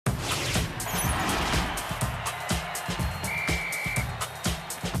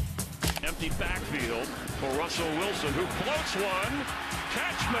backfield for Russell Wilson, who floats one.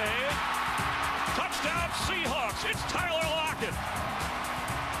 Catch made. Touchdown Seahawks. It's Tyler Lockett.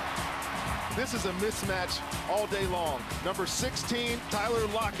 This is a mismatch all day long. Number 16, Tyler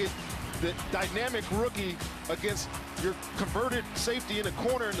Lockett, the dynamic rookie against your converted safety in the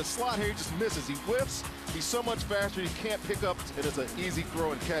corner in the slot here. He just misses. He whiffs. He's so much faster, he can't pick up. It is an easy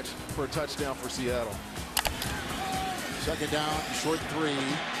throw and catch for a touchdown for Seattle. Second down, short three.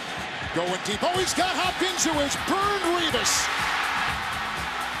 Going deep. Oh, he's got Hopkins, who has burned Revis.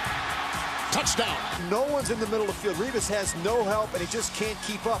 Touchdown. No one's in the middle of the field. Revis has no help, and he just can't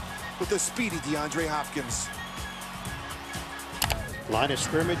keep up with the speedy DeAndre Hopkins. Line of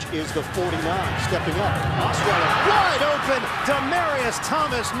scrimmage is the 49, stepping up. Osweiler wide open. Demaryius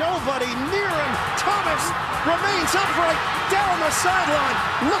Thomas, nobody near him. Thomas remains upright down the sideline,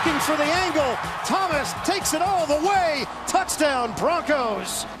 looking for the angle. Thomas takes it all the way. Touchdown,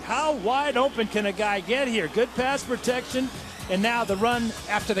 Broncos. How wide open can a guy get here? Good pass protection, and now the run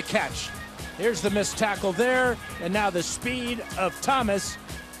after the catch. Here's the missed tackle there, and now the speed of Thomas.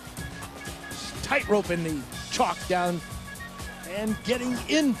 Tightrope in the chalk down and getting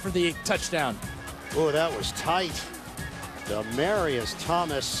in for the touchdown. Oh, that was tight. Demaryius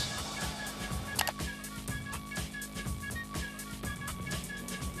Thomas